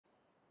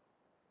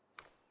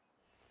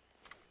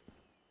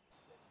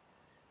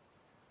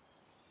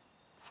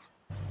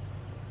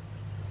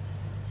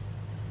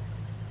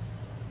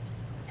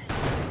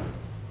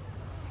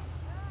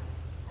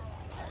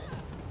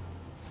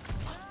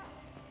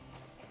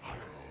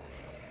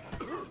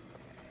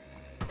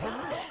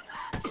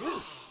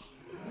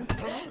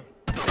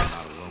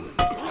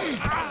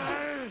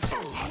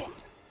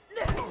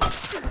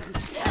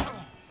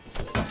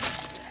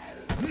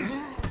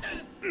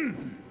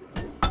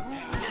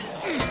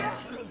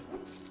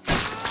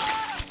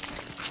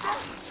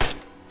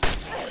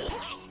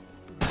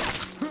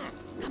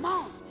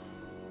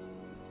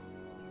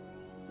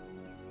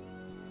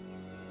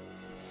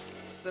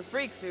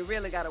freaks we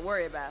really gotta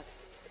worry about.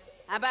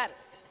 How about it?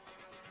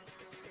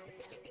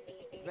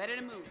 Ready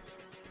to move.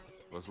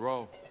 Let's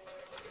roll.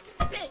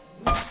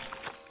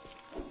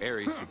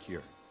 Area's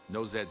secure.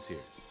 No Zeds here.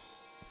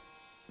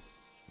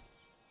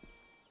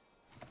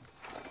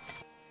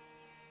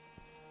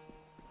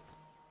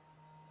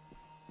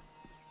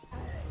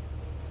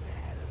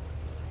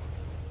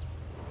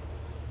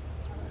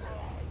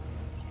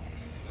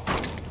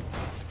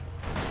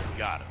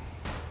 Got him.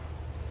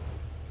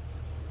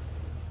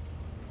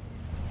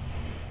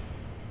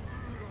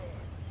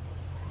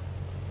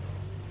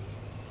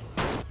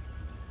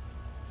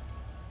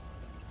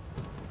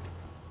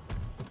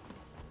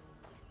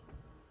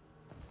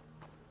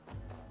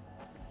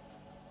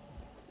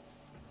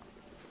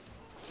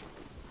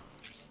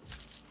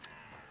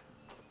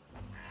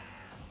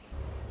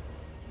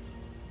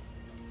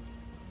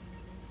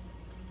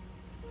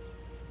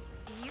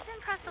 You've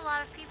impressed a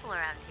lot of people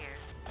around here.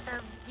 So,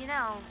 you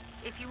know,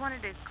 if you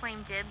wanted to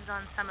claim dibs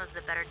on some of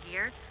the better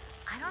gear,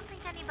 I don't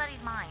think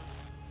anybody'd mind.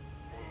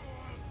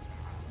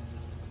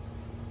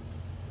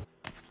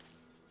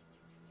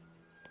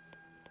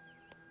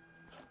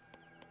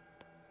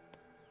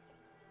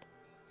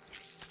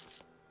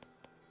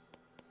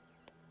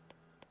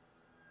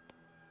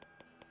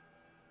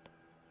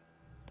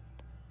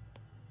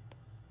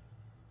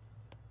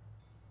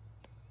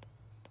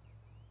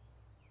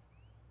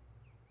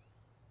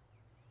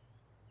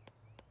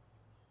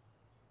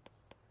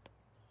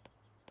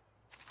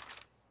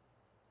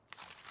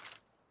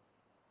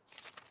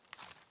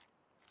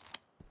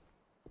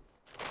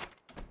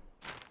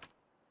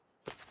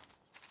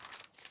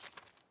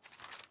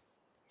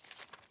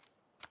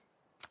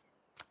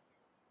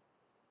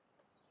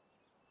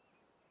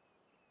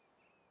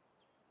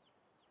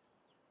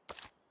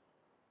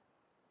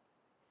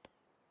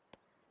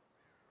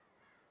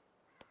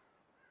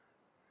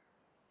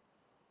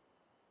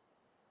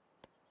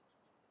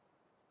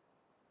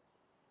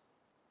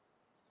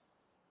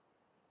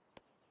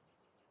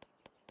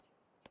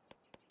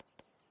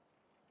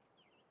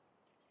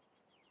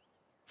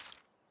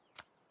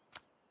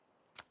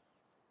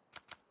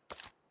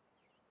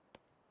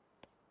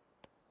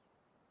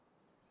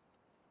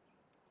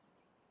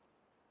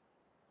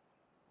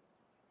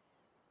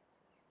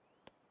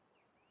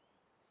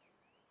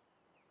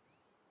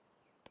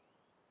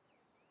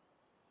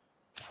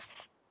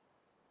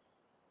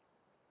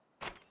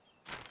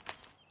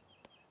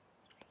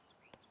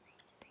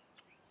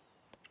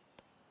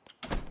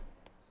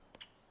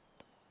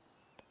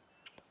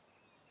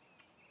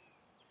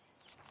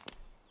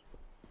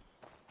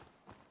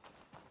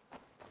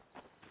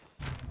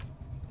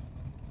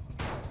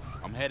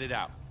 I'm headed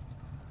out.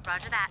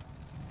 Roger that.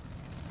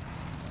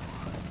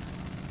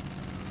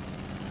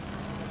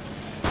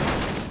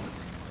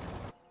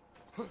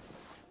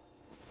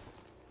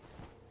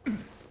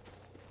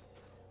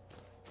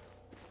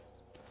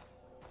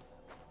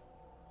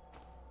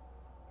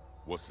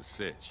 What's the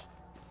sitch?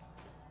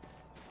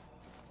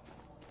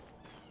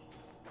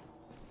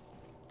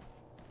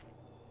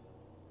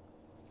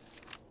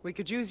 We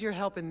could use your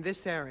help in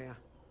this area.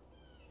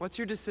 What's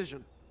your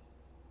decision?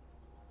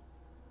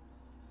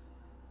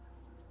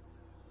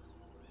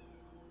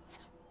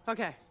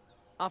 Okay,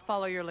 I'll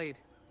follow your lead.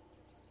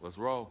 Let's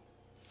roll.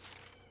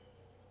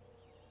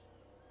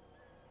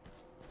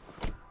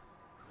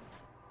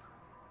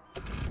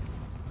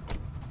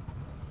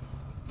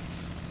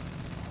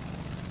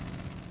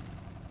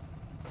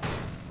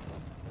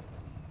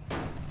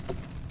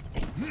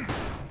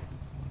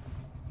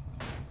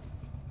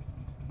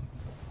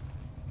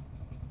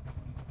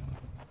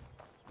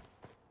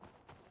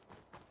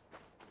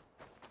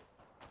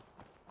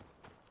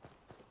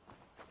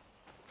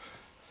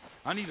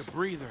 I need a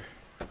breather.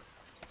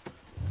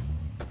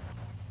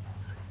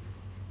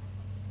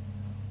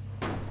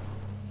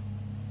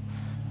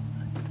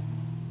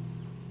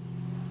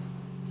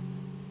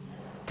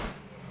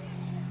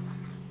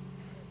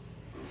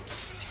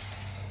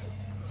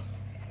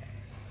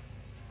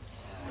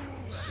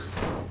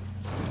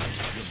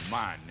 You're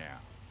mine now.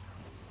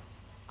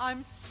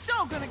 I'm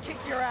so gonna kick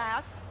your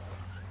ass!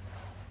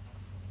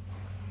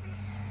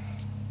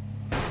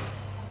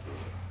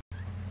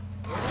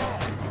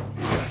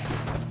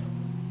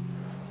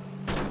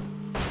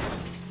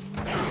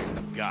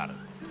 Got him.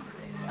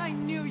 I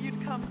knew you'd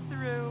come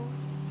through.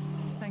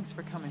 Thanks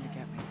for coming to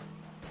get me.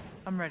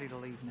 I'm ready to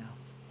leave now.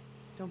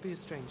 Don't be a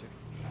stranger.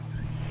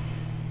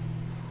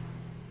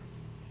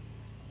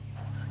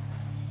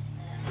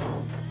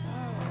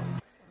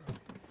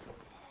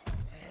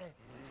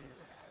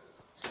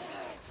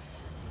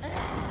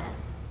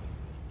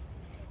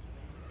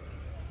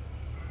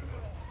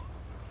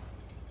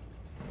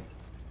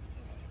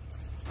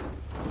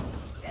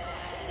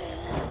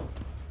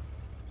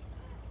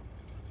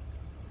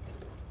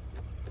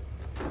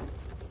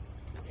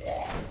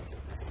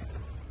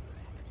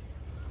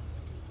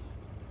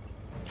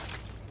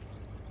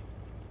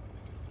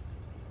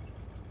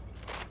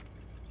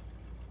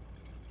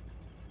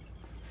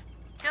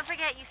 Don't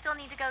forget, you still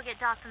need to go get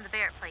Doc from the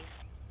Barrett place.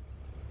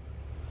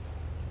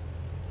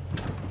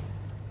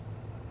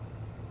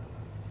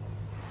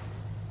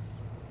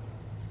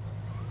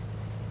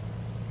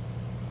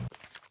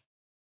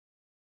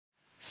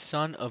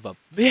 Son of a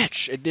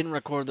bitch! It didn't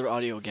record their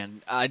audio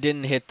again. I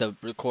didn't hit the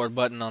record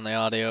button on the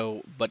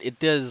audio, but it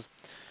does.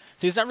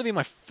 See, it's not really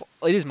my fault.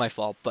 It is my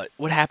fault, but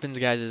what happens,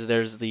 guys, is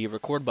there's the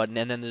record button,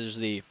 and then there's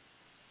the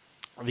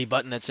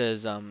button that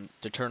says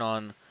to turn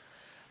on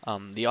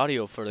the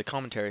audio for the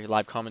commentary,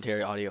 live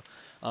commentary audio.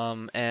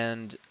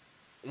 And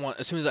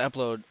as soon as I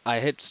upload, I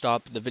hit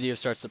stop. The video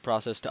starts the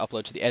process to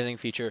upload to the editing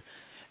feature,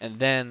 and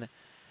then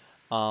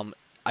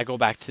I go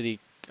back to the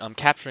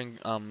capturing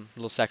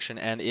little section,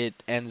 and it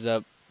ends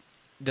up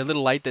the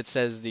little light that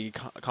says the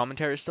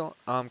commentary still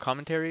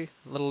commentary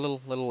little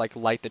like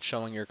light that's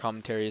showing your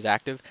commentary is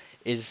active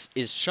is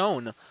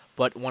shown,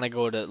 but when I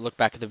go to look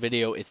back at the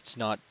video, it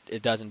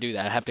doesn't do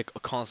that. I have to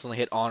constantly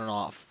hit on and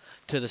off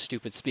to the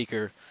stupid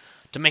speaker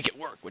to make it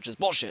work, which is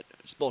bullshit.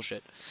 It's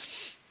bullshit.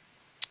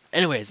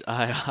 Anyways,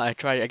 I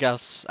tried. I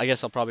guess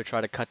I'll probably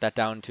try to cut that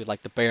down to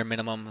like the bare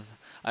minimum.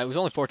 It was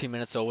only 14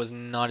 minutes, so it was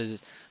not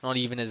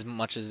even as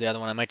much as the other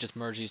one. I might just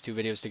merge those two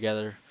videos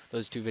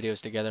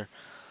together.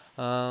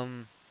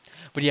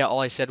 But yeah, all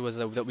I said was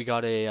that we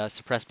got a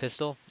suppressed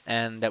pistol,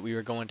 and that we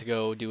were going to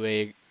go do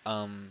a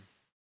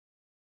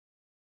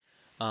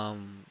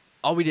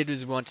all we did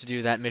was we wanted to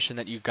do that mission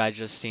that you guys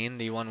just seen,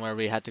 the one where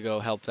we had to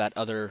go help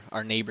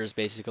our neighbors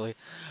basically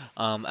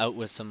out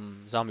with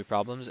some zombie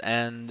problems,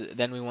 and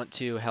then we went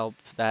to help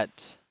that.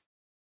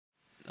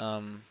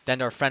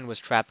 Then our friend was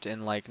trapped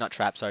in not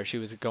trapped, sorry, she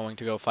was going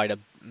to go fight a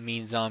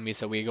mean zombie,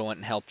 so we went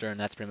and helped her, and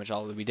that's pretty much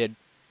all that we did.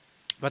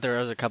 But there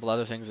was a couple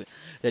other things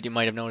that you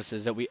might have noticed,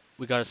 is that we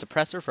got a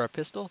suppressor for our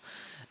pistol,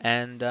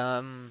 and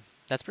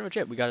that's pretty much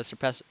it. We got a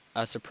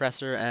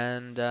suppressor,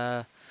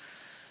 and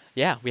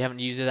yeah, we haven't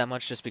used it that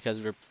much just because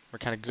we're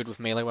kind of good with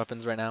melee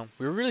weapons right now.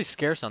 We were really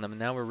scarce on them, and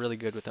now we're really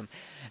good with them.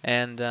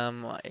 And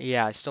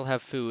yeah, I still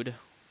have food,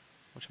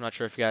 which I'm not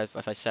sure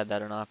if I said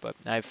that or not, but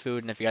I have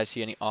food, and if you guys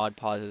see any odd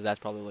pauses, that's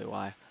probably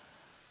why.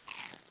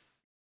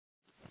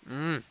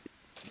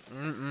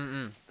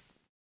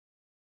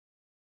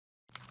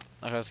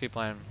 Okay, let's keep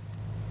playing.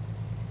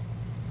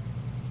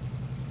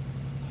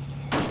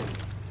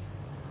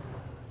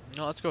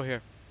 No, let's go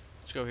here.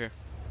 Let's go here.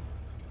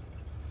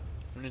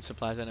 We need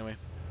supplies anyway.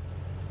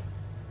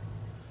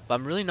 But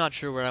I'm really not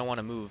sure where I want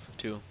to move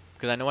to,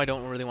 because I know I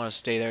don't really want to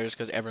stay there just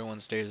because everyone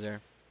stays there.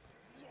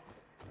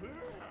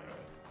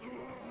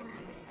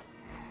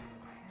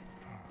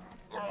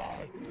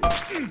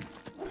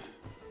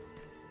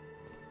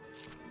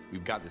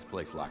 We've got this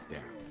place locked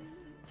down.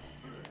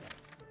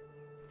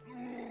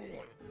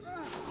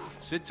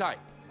 Sit tight.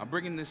 I'm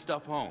bringing this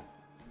stuff home.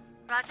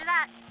 Roger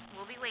that.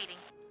 We'll be waiting.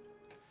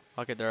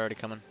 Okay, they're already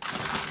coming.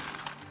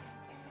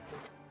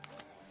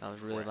 That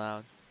was really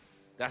loud.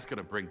 That's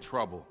gonna bring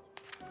trouble.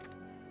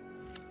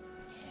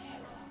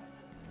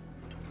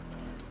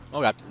 Oh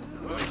god.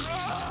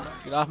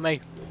 Get off me.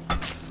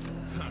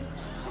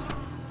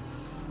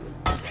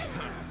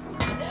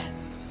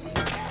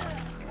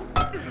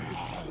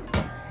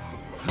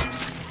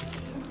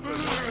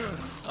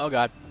 Oh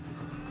god.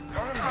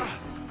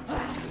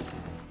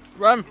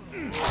 Run!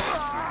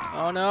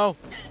 Oh no!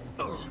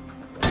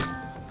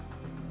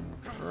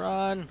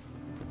 Run!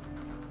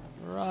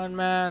 Run,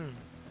 man!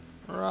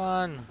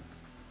 Run!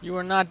 You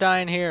are not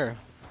dying here.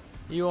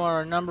 You are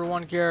our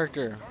 #1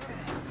 character.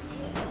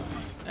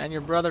 And your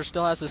brother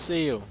still has to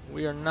see you.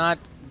 We are not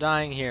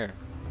dying here.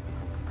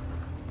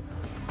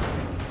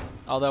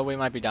 Although we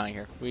might be dying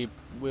here. We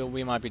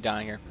might be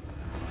dying here.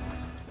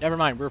 Never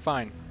mind, we're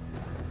fine.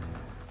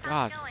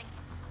 God.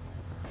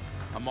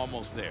 I'm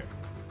almost there.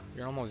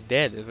 You're almost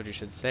dead, is what you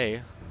should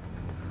say.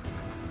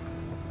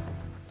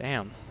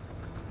 Damn.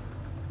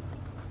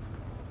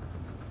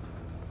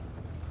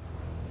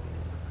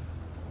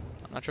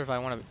 I'm not sure if I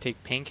want to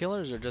take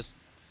painkillers or just.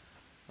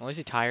 Well, is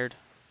he tired?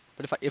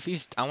 But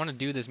I want to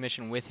do this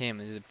mission with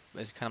him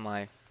is kind of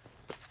my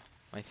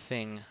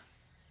thing.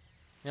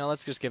 You know,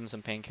 let's just give him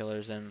some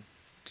painkillers and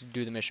to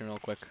do the mission real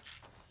quick.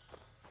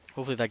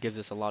 Hopefully that gives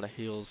us a lot of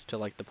heals to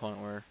the point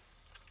where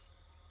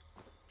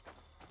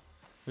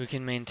we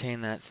can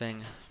maintain that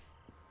thing.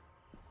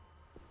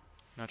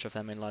 Not sure if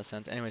that made a lot of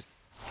sense. Anyways.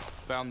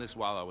 Found this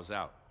while I was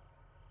out.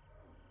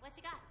 What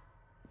you got?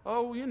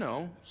 Oh, you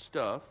know,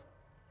 stuff.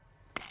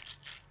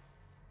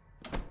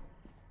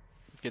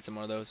 Let's get some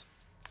more of those.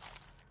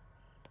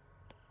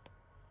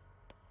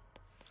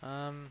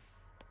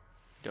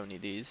 Don't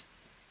need these.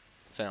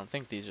 So I don't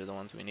think these are the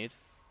ones we need.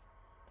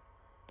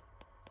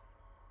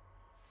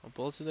 What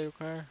bullets do they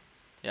require?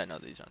 Yeah, no,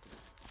 these aren't.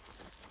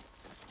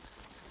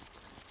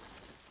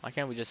 Why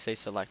can't we just say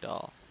select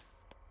all?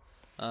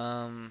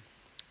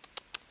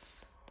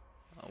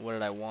 What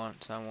did I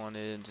want? I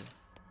wanted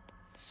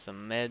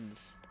some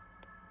meds.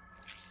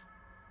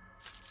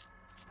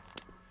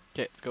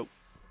 Okay, let's go.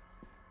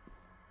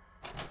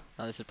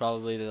 Now this is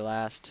probably the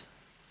last.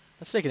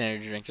 Let's take an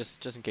energy drink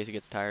just in case he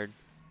gets tired.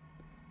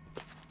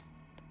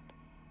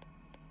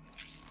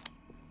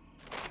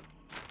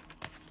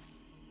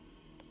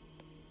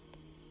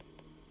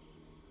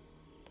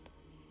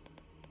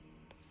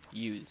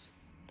 Use.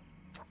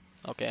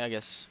 Okay, I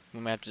guess we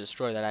might have to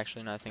destroy that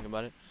actually, now that I think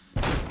about it.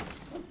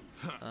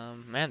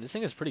 Man, this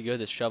thing is pretty good,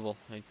 this shovel.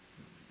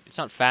 It's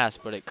not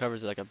fast, but it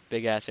covers like a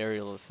big-ass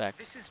aerial effect.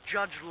 This is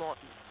Judge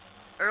Lawton.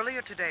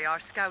 Earlier today, our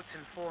scouts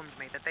informed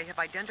me that they have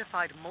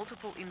identified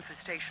multiple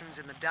infestations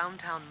in the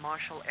downtown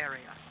Marshall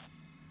area.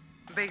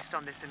 Based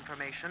on this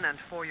information, and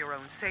for your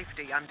own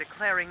safety, I'm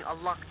declaring a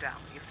lockdown,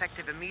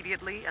 effective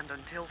immediately and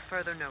until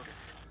further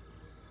notice.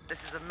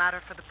 This is a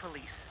matter for the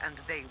police, and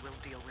they will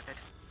deal with it.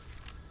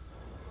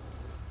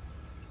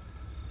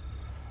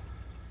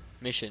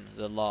 Mission,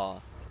 the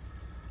law.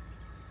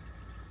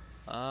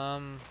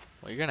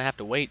 Well, you're gonna have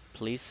to wait,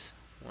 police.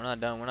 We're not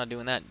done. We're not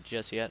doing that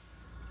just yet.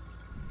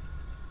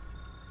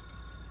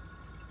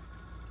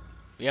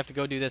 We have to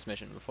go do this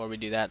mission before we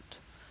do that.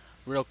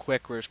 Real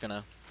quick, we're just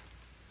gonna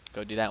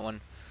go do that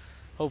one.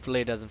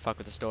 Hopefully it doesn't fuck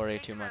with the story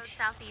Take too the much. road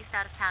southeast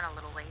out of town a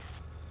little ways.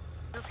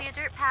 You'll see a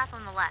dirt path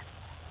on the left.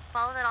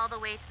 Follow that all the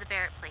way to the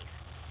Barrett place.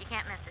 You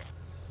can't miss it.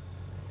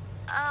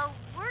 A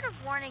word of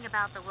warning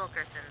about the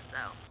Wilkersons,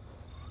 though.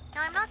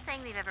 Now, I'm not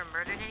saying they've ever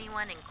murdered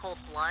anyone in cold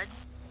blood,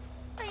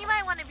 but you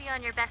might want to be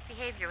on your best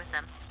behavior with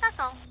them. That's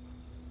all.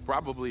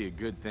 Probably a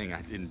good thing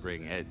I didn't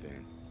bring Ed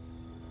then.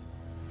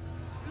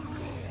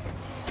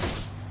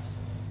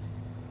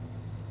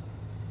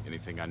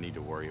 Anything I need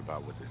to worry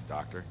about with this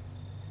doctor?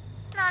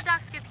 No,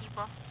 Doc's good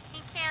people.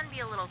 He can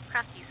be a little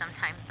crusty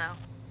sometimes, though.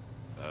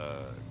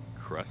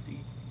 Crusty?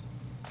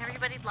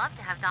 Everybody'd love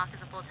to have Doc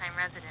as a full-time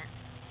resident,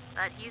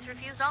 but he's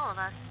refused all of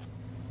us.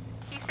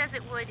 He says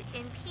it would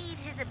impede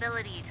his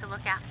ability to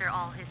look after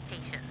all his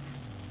patients.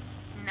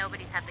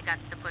 Nobody's had the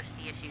guts to push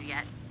the issue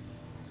yet.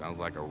 Sounds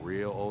like a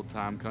real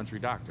old-time country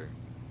doctor.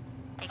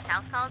 Makes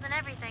house calls and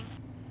everything.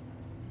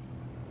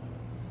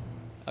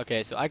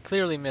 Okay, so I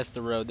clearly missed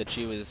the road that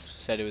she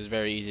said it was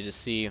very easy to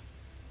see.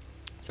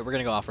 So we're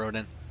gonna go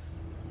off-roading,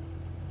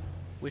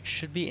 which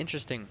should be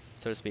interesting,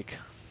 so to speak.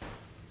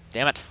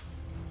 Damn it.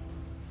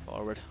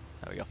 Forward.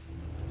 There we go.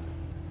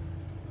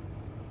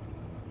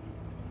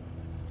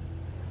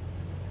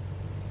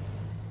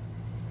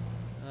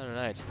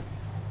 Alright.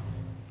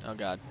 Oh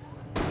god.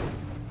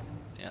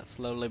 Yeah,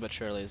 slowly but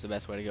surely is the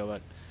best way to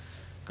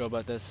go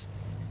about this.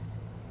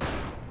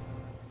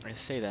 I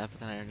say that, but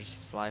then I just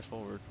fly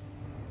forward.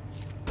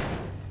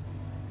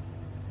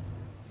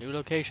 New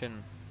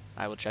location.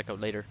 I will check out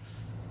later.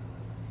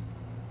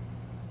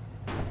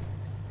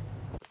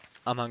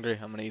 I'm hungry.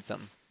 I'm gonna eat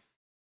something.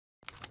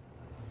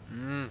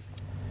 Man,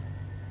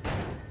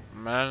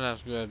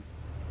 that's good.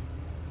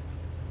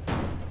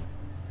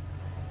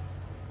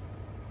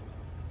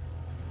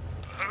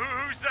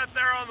 Who's that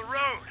there on the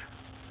road?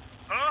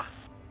 Huh?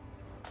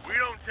 We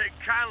don't take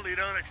kindly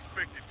to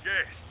unexpected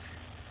guests.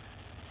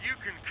 You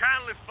can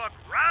kindly fuck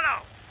right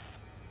off.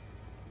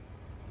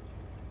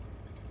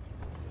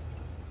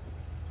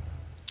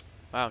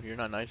 Wow, you're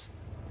not nice.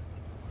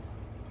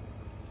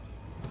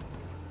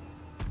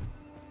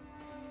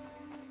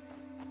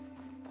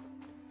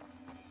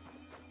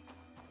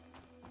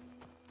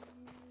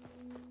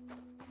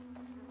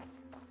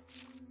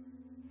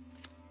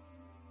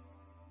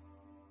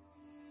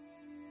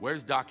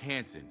 Where's Doc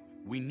Hanson?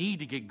 We need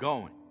to get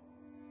going.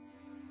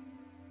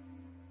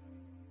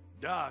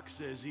 Doc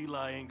says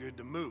Eli ain't good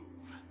to move.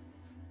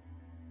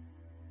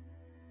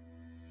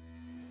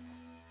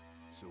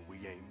 So we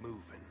ain't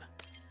moving.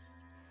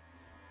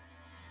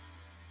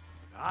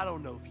 I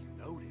don't know if you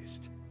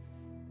noticed,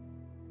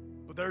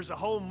 but there's a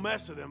whole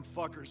mess of them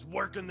fuckers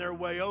working their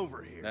way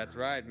over here. That's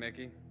right,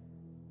 Mickey.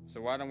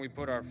 So why don't we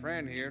put our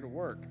friend here to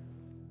work?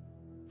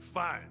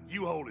 Fine,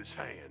 you hold his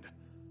hand.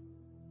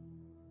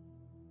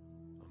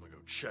 I'm gonna go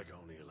check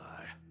on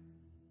Eli.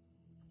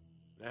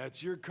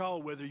 That's your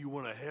call whether you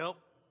want to help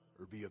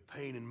or be a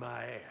pain in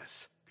my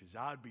ass. Because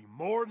I'd be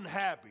more than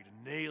happy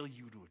to nail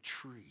you to a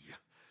tree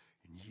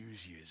and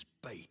use you as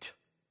bait.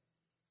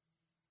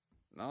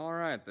 All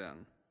right,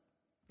 then.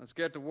 Let's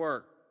get to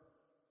work.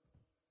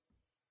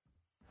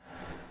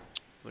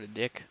 What a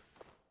dick.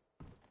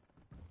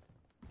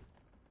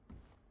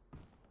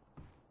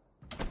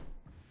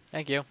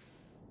 Thank you.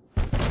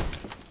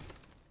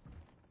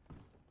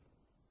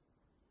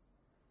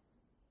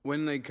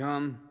 When they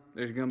come,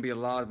 there's gonna be a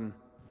lot of them.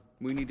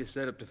 We need to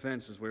set up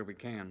defenses where we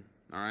can,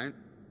 all right?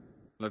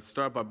 Let's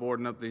start by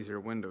boarding up these here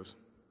windows.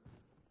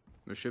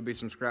 There should be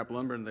some scrap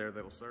lumber in there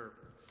that'll serve.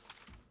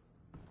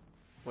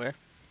 Where?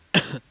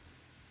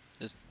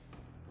 Just...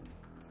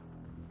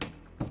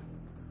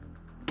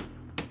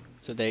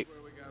 So they...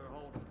 Where we gotta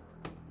hold them.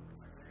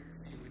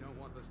 We don't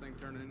want this thing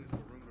turning into a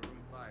room-to-room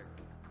fight.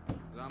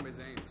 Zombies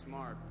ain't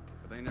smart,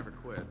 but they never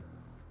quit.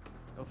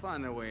 They'll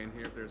find their way in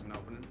here if there's an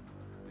opening.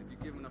 And if you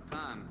give them enough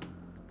time,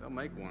 they'll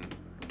make one.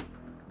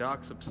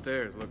 Doc's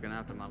upstairs looking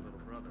after my little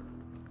brother.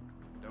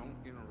 Don't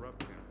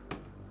interrupt him.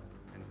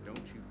 And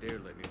don't you dare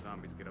let any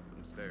zombies get up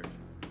them stairs.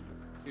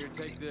 Here,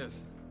 take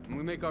this. When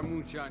we make our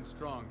moonshine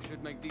strong,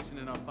 should make decent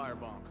enough fire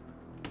bombs.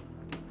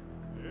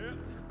 Yeah,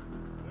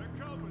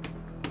 they're coming.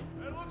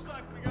 It looks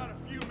like we got a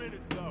few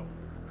minutes, though.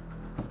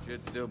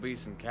 Should still be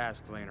some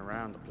casks laying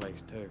around the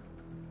place, too.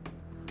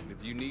 And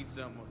if you need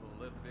something with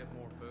a little bit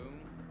more boom,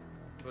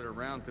 put a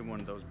round through one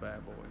of those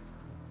bad boys.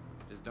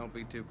 Just don't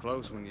be too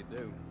close when you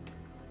do.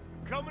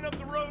 Coming up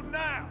the road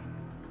now.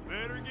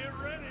 Better get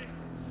ready.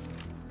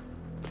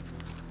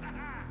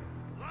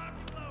 Lock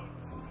and load.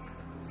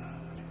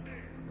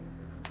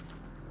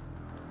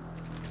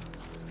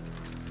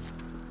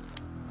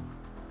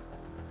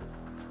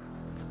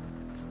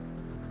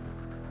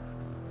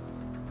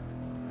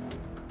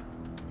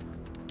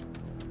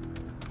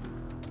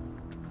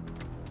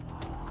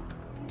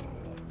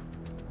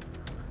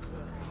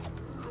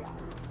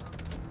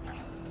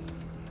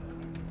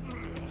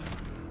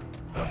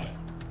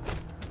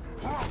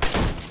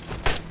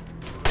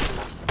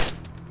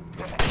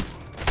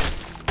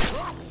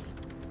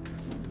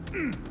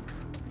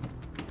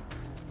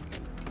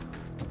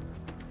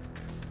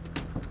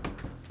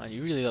 Man,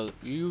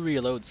 you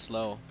reload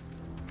slow.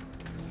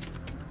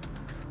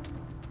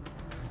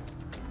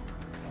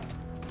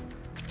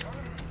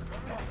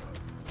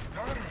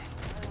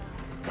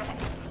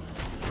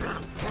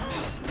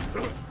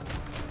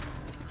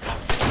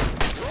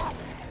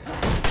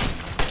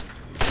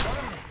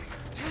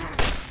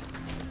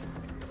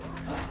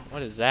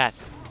 What is that?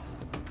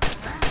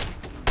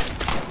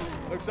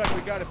 Looks like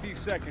we got a few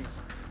seconds.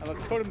 Now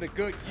let's put them to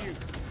good use.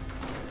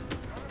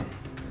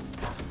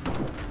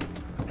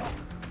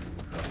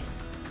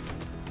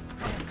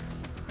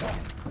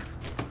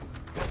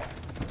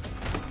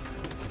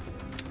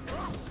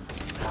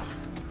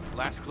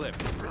 Last clip.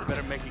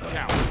 Better make it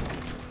count.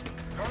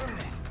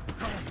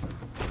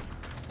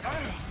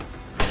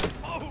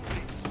 Holy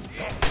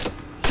shit!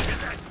 Look at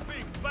that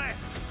big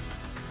bastard!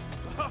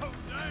 Oh,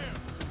 damn!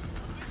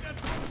 I think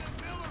that's one of them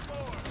Miller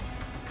boys.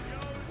 He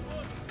always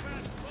was a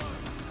fat fuck.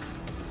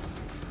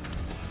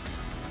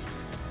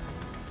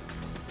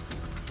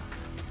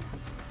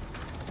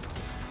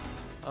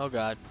 Oh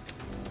god.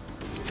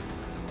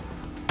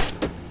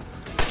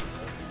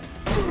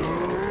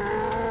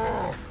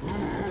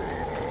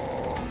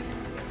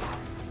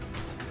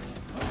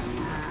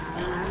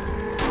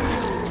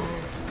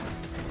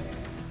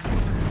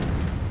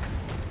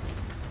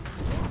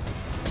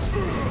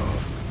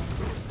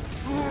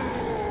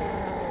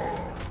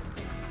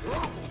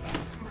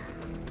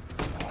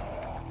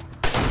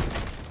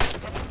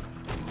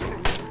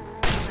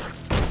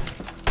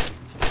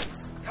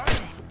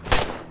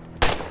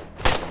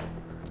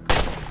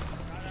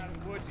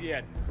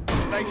 Yet.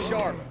 Stay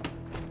sharp.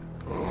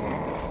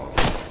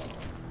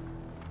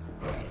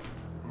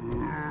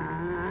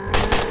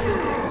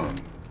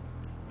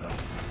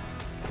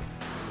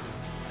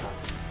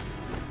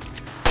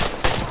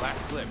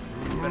 Last clip.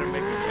 Better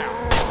make it count.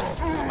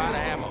 I'm out of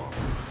ammo.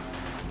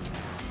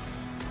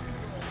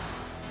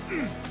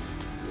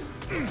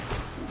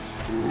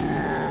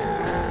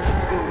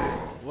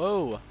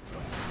 Whoa.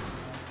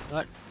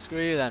 What?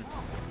 Screw you then.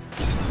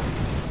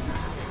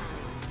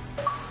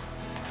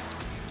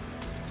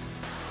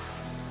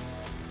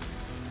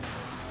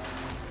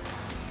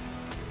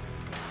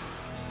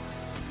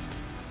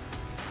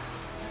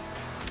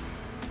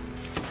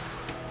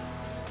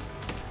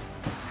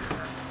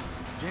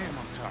 Damn,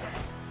 I'm tired.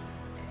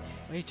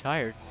 Are you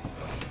tired?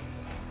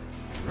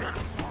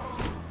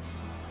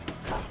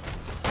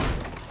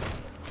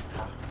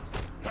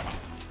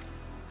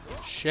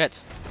 Shit.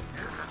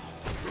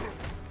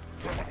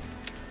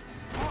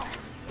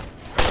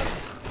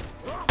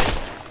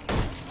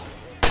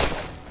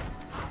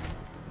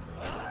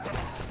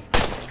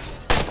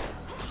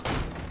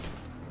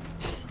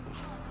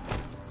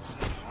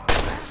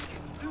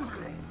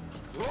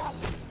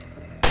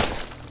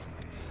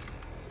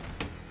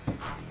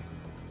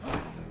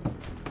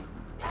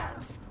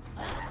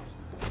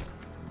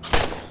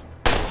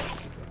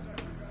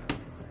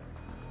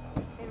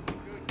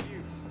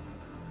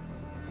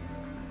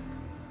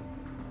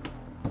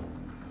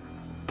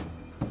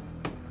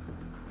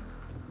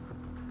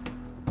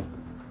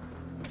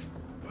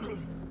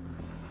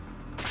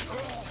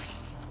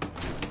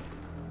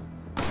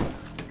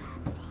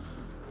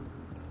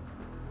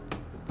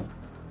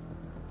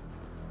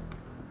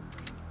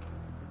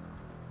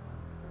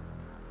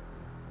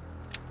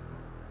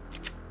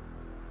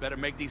 Better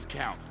make these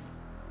count.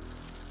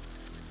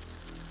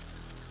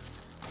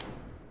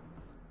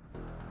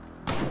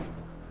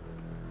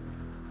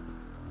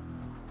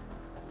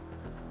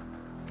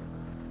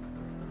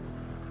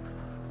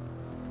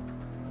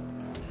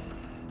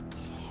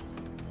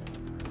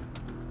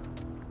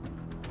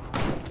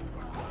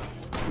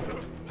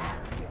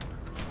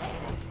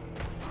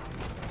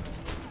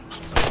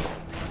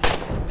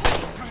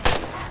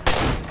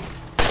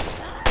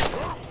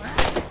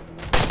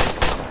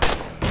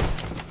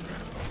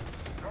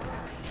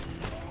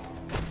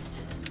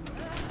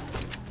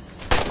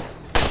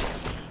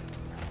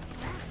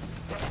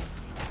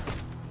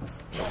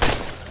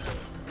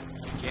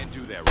 Can't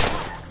do that right.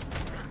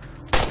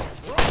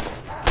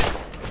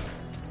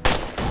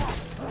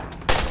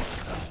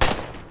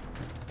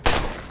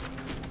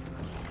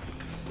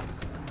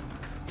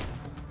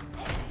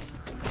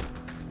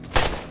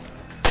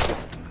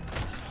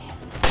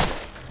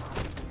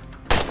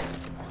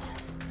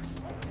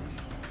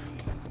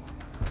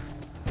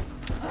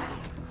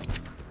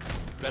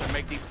 Better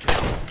make these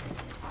count.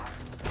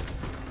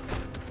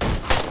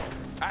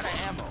 Out of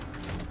ammo.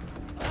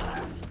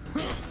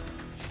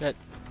 Shit.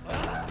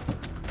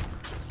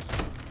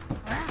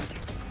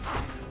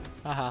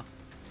 Haha.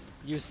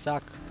 You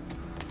suck.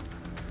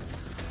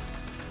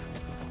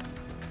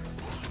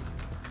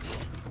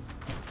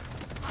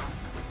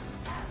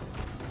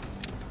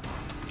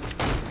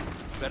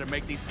 Better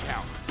make these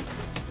count.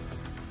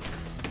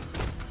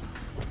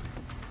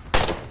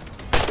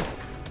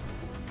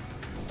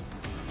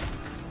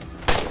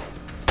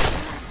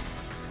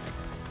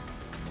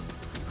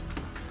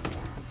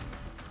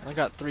 I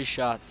got 3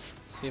 shots.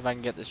 See if I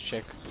can get this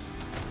chick.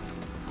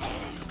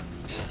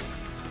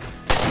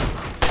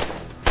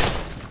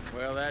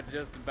 Well, that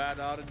just about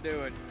ought to do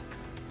it.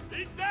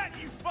 Eat that,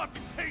 you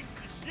fucking piece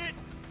of shit!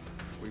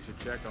 We should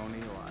check on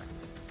Eli.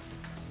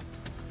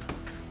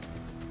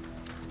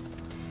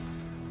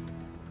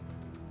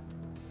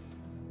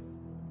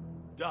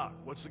 Doc,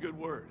 what's the good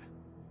word?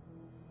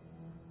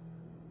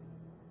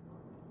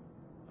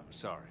 I'm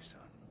sorry,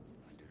 son.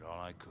 I did all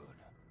I could.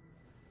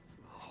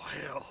 Oh,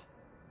 hell.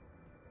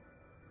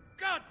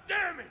 God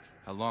damn it!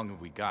 How long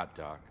have we got,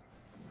 Doc?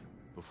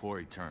 Before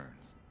he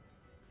turns?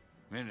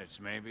 Minutes,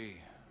 maybe.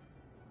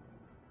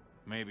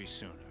 Maybe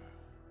sooner.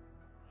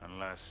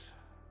 Unless...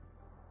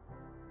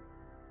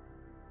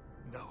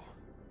 No.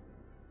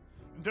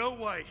 No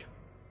way!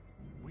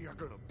 We are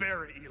gonna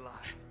bury Eli.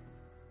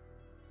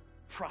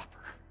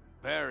 Proper.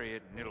 bury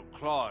it and it'll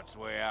claw its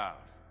way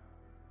out.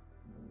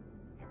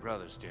 Your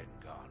brother's dead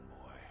and gone,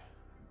 boy.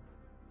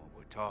 What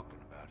we're talking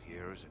about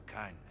here is a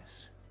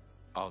kindness.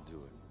 I'll do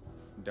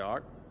it.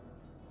 Doc,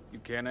 you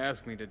can't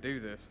ask me to do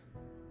this.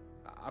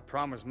 I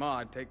promised Ma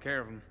I'd take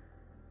care of him.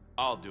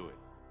 I'll do it.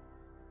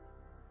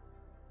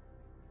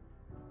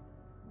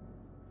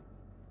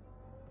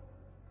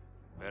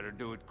 Better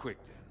do it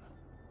quick then,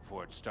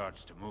 before it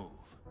starts to move.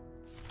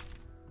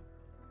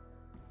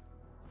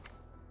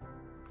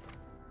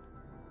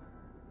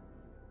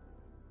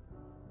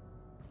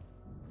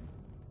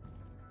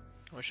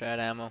 Wish I had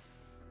ammo.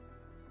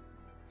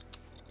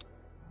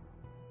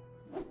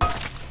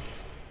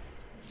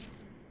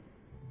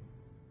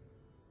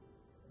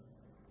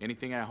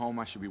 Anything at home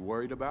I should be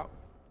worried about?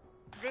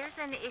 There's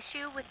an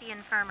issue with the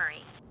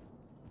infirmary.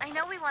 I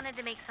know we wanted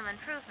to make some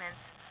improvements,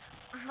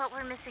 but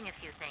we're missing a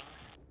few things.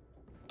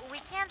 We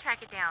can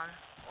track it down,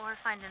 or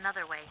find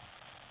another way.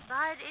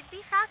 But it'd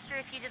be faster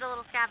if you did a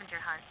little scavenger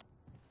hunt.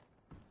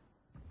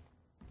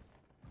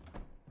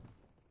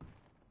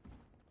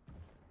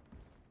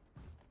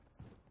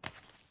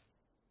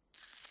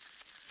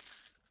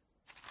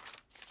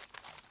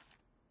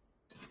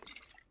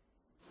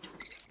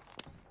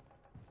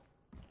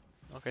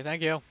 Okay,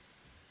 thank you.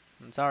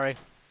 I'm sorry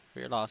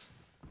for your loss.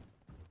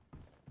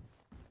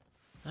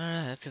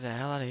 Alright, let's get the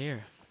hell out of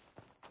here.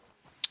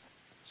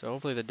 So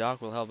hopefully the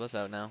doc will help us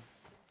out now.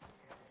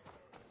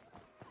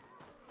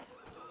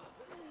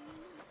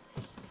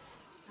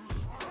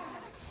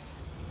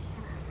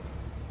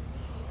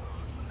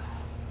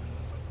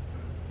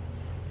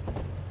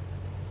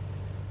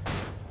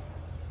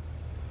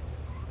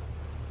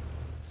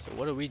 So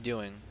what are we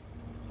doing?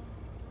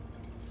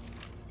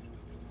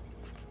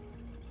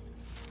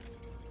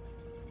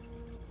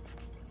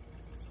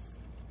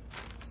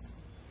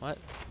 What?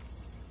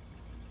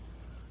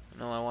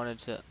 No, I wanted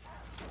to...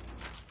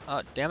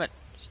 Oh, damn it.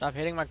 Stop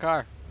hitting my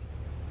car.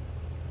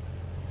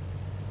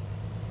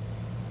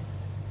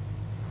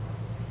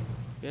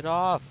 Get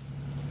off.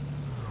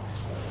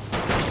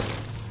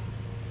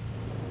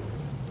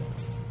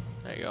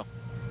 There you go.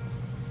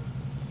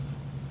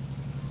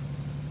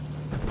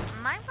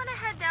 Might want to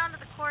head down to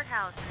the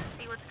courthouse and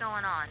see what's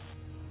going on.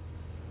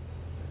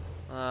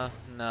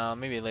 No,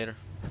 maybe later.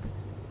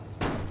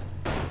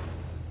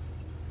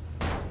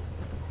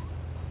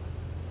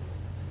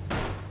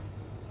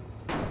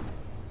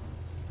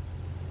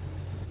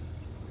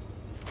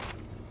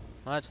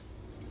 What?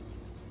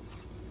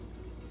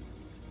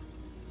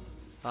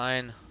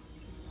 Fine.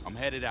 I'm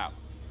headed out.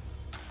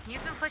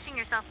 You've been pushing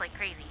yourself like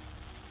crazy.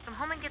 Come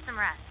home and get some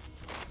rest.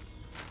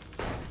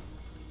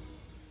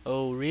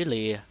 Oh,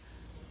 really?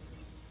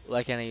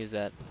 Why can't I use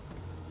that?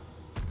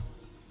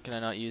 Can I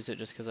not use it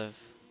just because I've...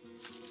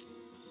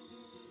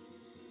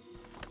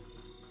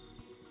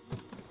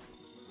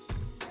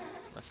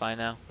 Am I fine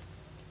now?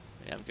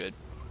 Yeah, I'm good.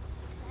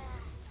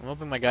 I'm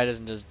hoping my guy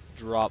doesn't just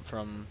drop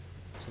from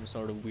some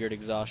sort of weird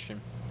exhaustion.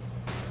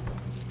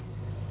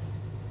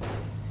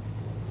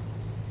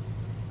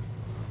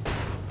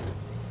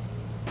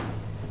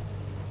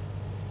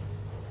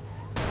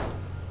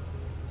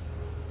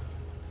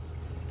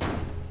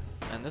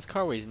 And this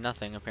car weighs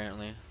nothing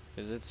apparently,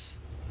 because it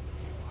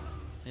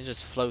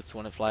just floats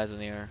when it flies in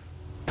the air.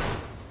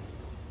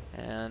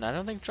 And I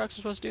don't think trucks are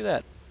supposed to do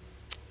that.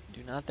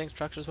 Do not think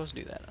trucks are supposed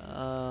to do that.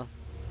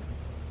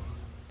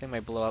 This thing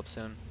might blow up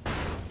soon.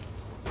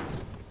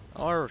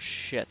 Oh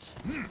shit.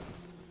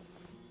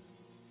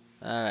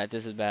 Alright,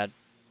 this is bad.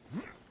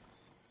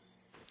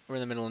 We're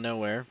in the middle of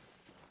nowhere.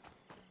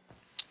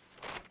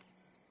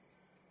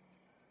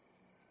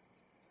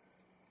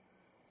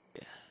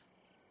 Yeah.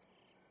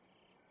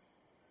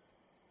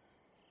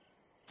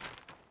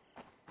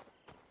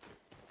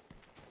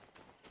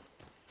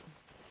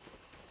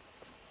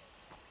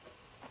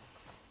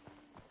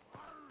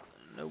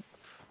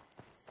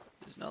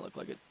 not look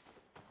like it.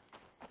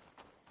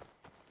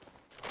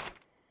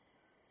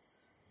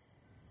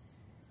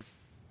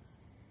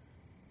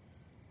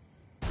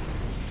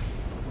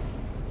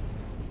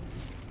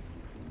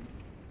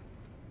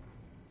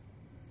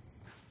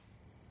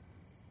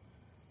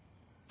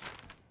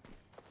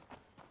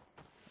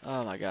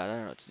 Oh my god, I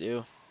don't know what to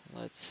do.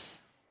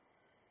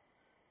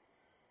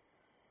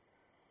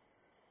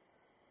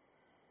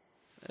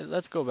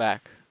 Let's go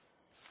back.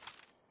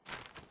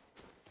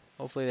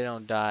 Hopefully they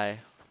don't die.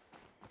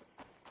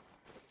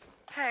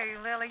 Hey,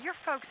 Lily, your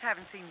folks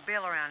haven't seen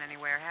Bill around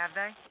anywhere, have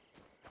they?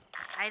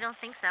 I don't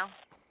think so.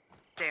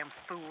 Damn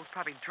fool's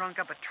probably drunk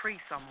up a tree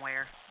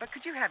somewhere. But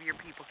could you have your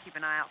people keep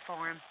an eye out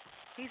for him?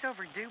 He's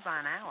overdue by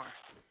an hour.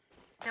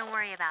 Don't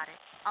worry about it.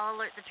 I'll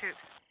alert the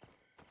troops.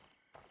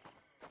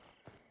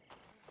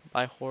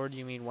 By horde,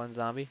 you mean one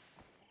zombie?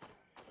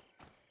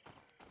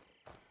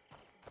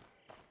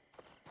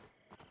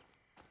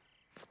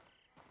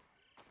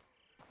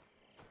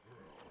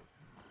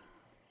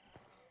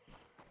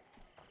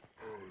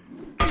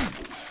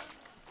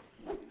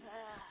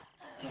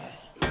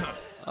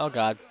 Oh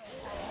god.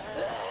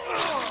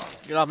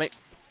 Get off me.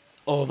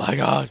 Oh my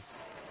god.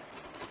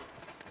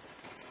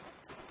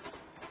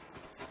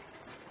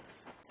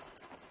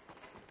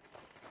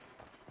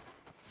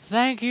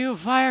 Thank you,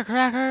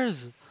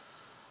 firecrackers!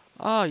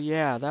 Oh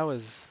yeah, that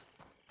was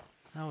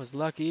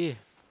lucky.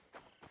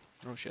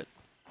 Oh shit.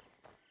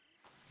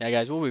 Yeah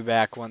guys, we'll be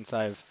back once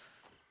I've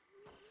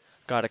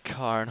got a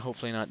car and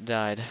hopefully not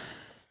died.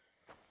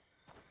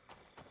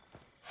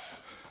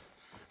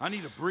 I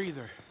need a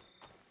breather.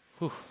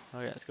 Whew.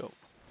 Okay, let's go.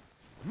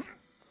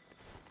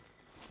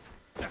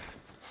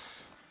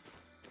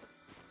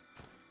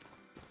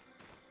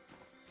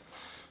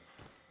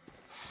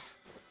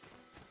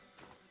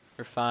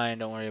 We're fine,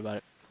 don't worry about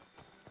it.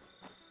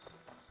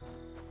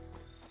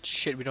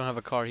 Shit, we don't have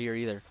a car here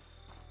either.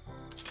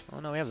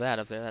 Oh no, we have that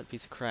up there, that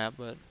piece of crap,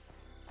 but...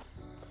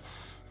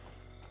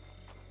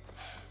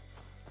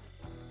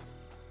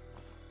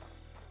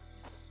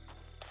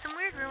 Some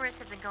weird rumors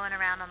have been going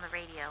around on the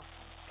radio.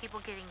 People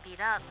getting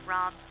beat up,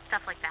 robbed,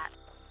 stuff like that.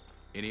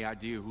 Any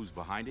idea who's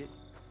behind it?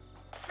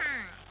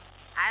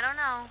 I don't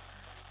know.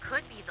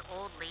 Could be the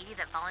old lady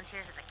that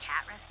volunteers at the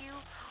cat rescue.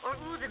 Or,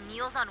 ooh, the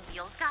Meals on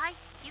Wheels guy.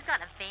 He's got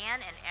a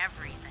van and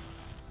everything.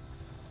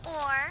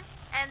 Or,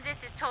 and this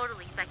is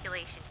totally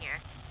speculation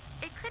here,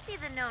 it could be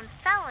the known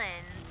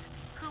felons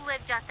who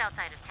live just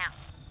outside of town.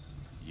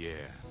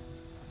 Yeah.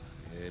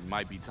 It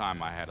might be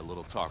time I had a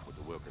little talk with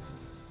the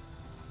Wilkersons.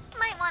 You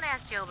might want to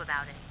ask Job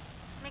about it.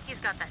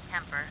 Mickey's got that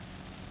temper.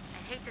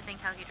 I'd hate to think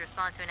how he'd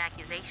respond to an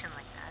accusation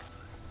like that.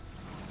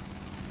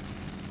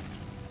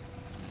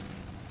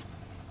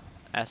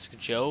 Ask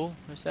Joe,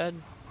 who said?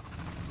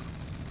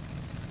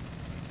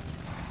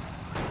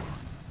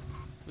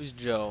 Who's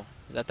Joe?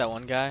 Is that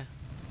one guy?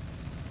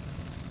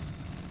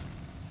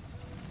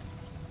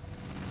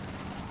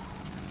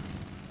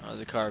 Oh, there's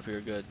a car up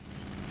here, good.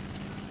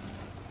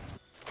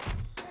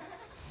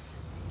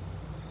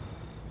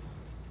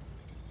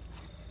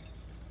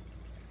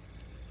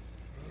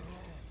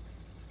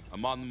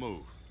 I'm on the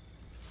move.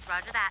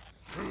 Roger that.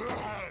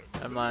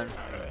 Never mind.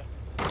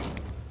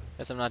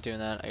 Guess I'm not doing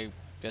that. I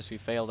guess we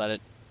failed at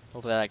it.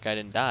 Hopefully that guy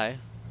didn't die.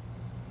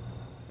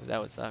 'Cause that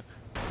would suck.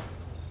 You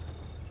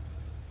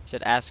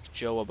said ask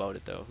Joe about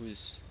it though.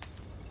 Who's...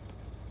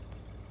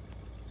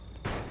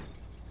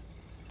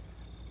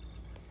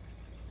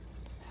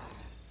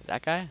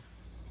 that guy?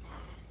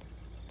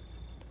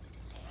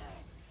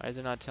 Why is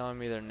it not telling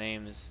me their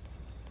names?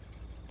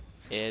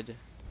 Ed.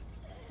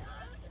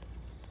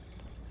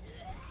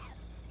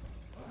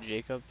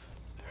 Jacob.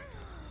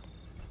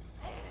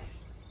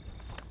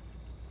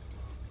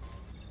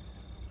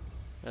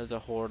 There's a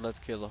horde. Let's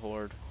kill the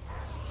horde.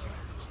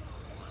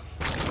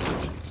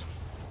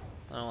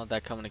 I don't want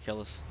that coming to kill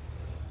us.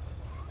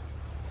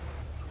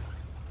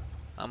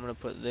 I'm gonna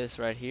put this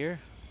right here,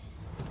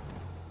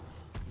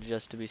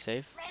 just to be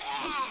safe.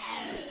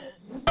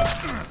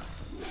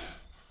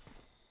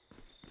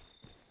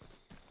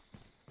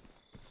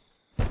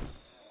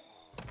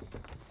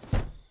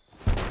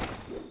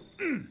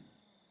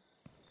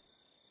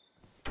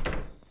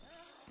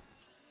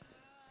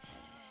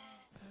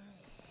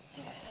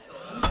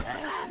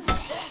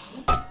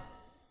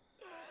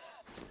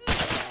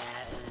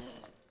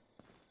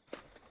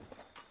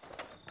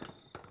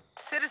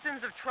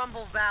 Citizens of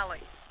Trumbull Valley,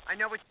 I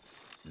know it.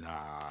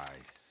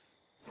 Nice.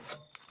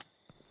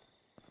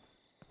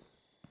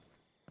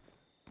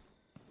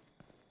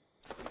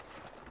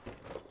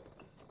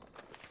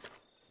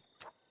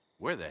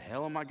 Where the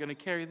hell am I gonna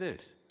carry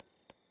this?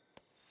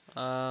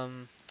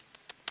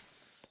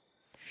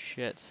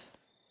 Shit.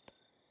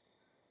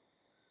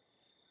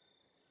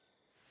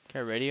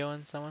 Can I radio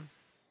in someone?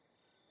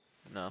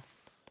 No.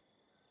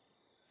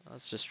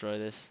 Let's destroy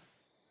this.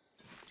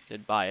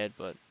 Did buy it,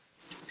 but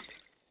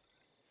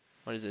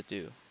what does it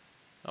do?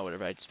 Oh,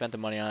 whatever. I spent the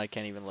money on it. I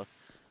can't even look.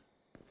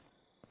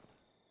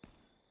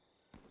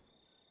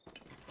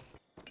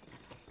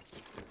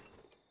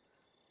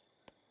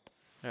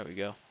 There we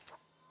go.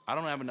 I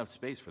don't have enough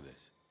space for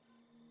this.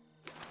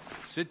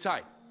 Sit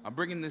tight. I'm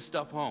bringing this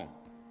stuff home.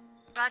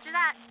 Roger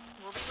that.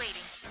 We'll be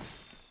waiting.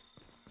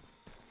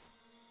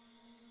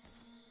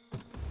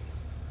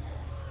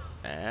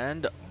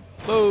 And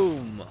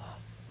boom!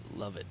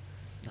 Love it.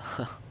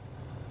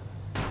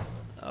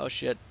 Oh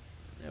shit.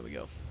 There we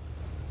go.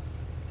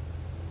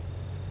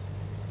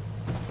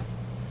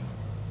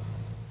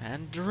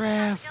 And How's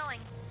draft. it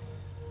going?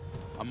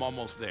 I'm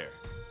almost there.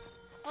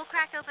 We'll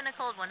crack open a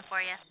cold one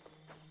for you.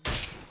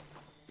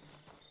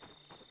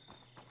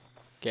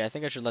 Okay, I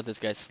think I should let this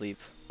guy sleep.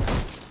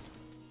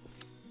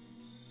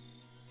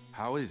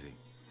 How is he?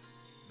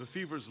 The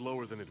fever's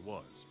lower than it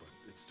was, but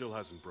it still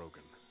hasn't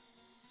broken.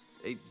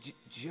 Hey, did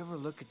you ever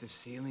look at the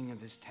ceiling of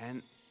this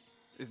tent?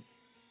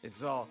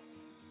 It's all,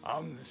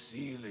 I'm the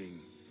ceiling.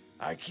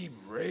 I keep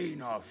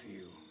rain off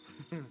you.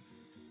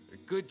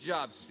 Good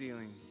job,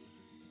 ceiling.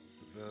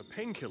 The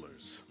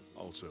painkillers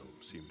also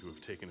seem to have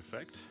taken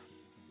effect.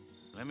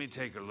 Let me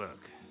take a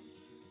look.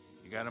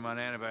 You got him on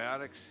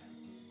antibiotics?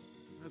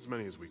 As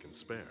many as we can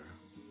spare.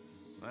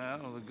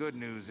 Well, the good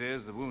news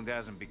is the wound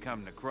hasn't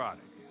become necrotic.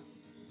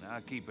 I'll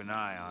keep an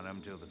eye on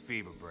him till the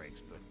fever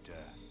breaks, but,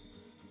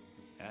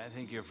 I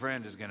think your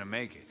friend is gonna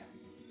make it.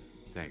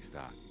 Thanks,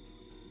 Doc.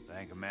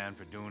 Thank a man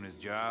for doing his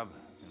job,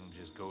 it'll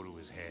just go to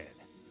his head.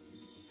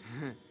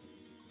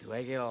 Do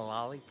I get a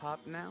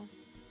lollipop now?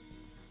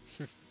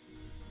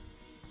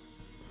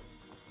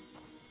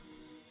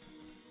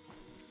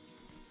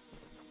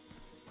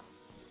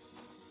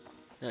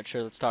 Not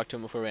sure. Let's talk to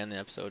him before we end the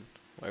episode.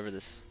 Whatever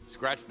this.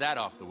 Scratch that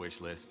off the wish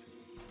list.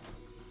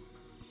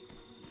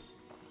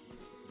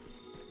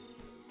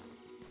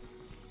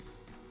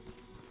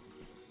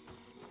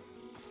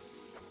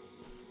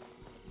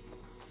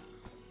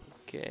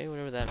 Okay,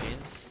 whatever that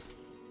means.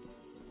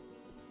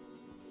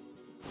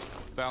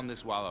 Found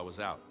this while I was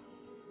out.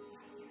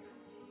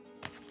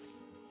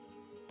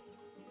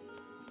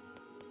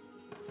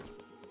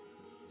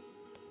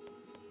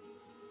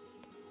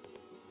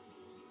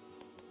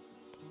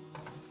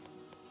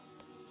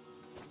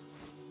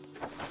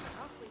 I'll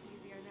sleep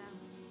easier now.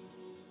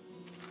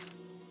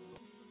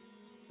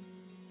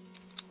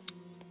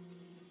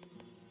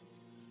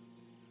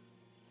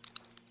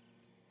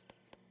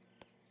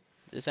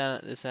 This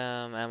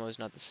ammo is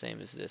not the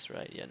same as this,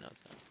 right? Yeah, no,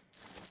 it's not.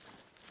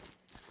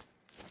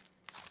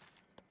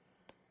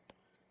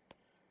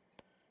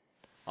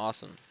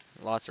 Awesome.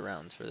 Lots of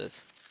rounds for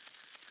this.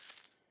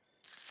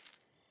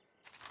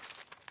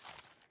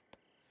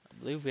 I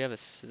believe we have a...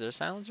 Is there a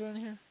silencer in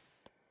here?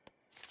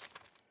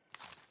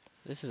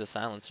 This is a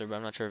silencer, but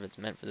I'm not sure if it's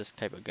meant for this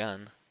type of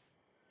gun.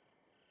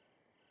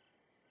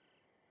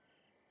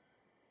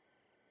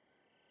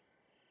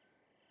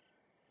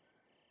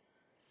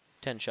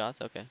 Ten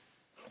shots, okay.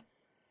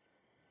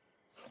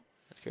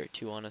 Let's carry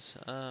 2 on us.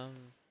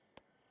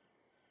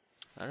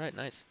 Alright,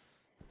 nice.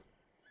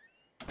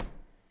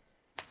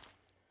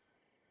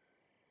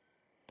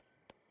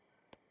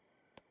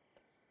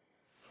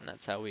 And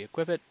that's how we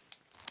equip it.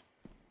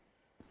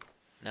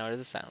 Now it has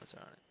a silencer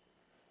on it.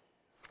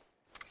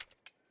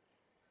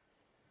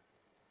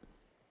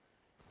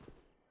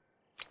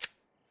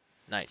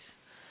 Nice.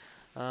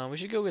 We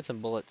should go get some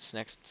bullets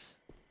next.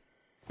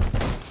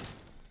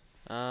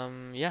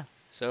 Yeah.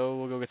 So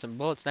we'll go get some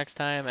bullets next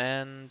time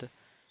and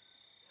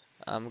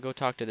go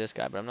talk to this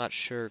guy, but I'm not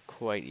sure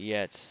quite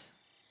yet.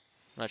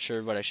 I'm not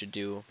sure what I should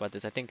do about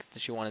this. I think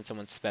that she wanted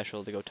someone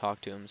special to go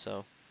talk to him,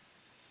 so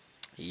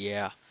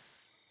yeah.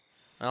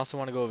 I also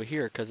want to go over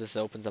here because this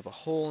opens up a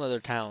whole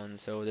other town,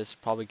 so this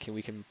probably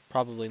we can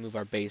probably move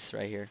our base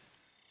right here.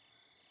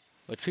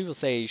 Which people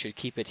say you should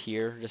keep it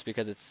here just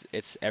because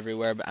it's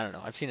everywhere, but I don't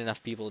know. I've seen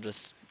enough people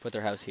just put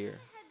their house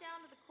here. Head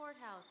down to the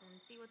courthouse and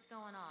see what's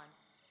going on.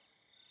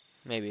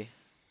 Maybe.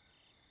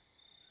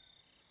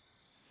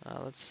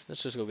 Let's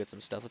just go get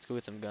some stuff. Let's go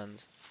get some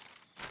guns.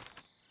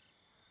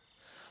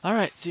 All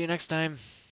right, see you next time.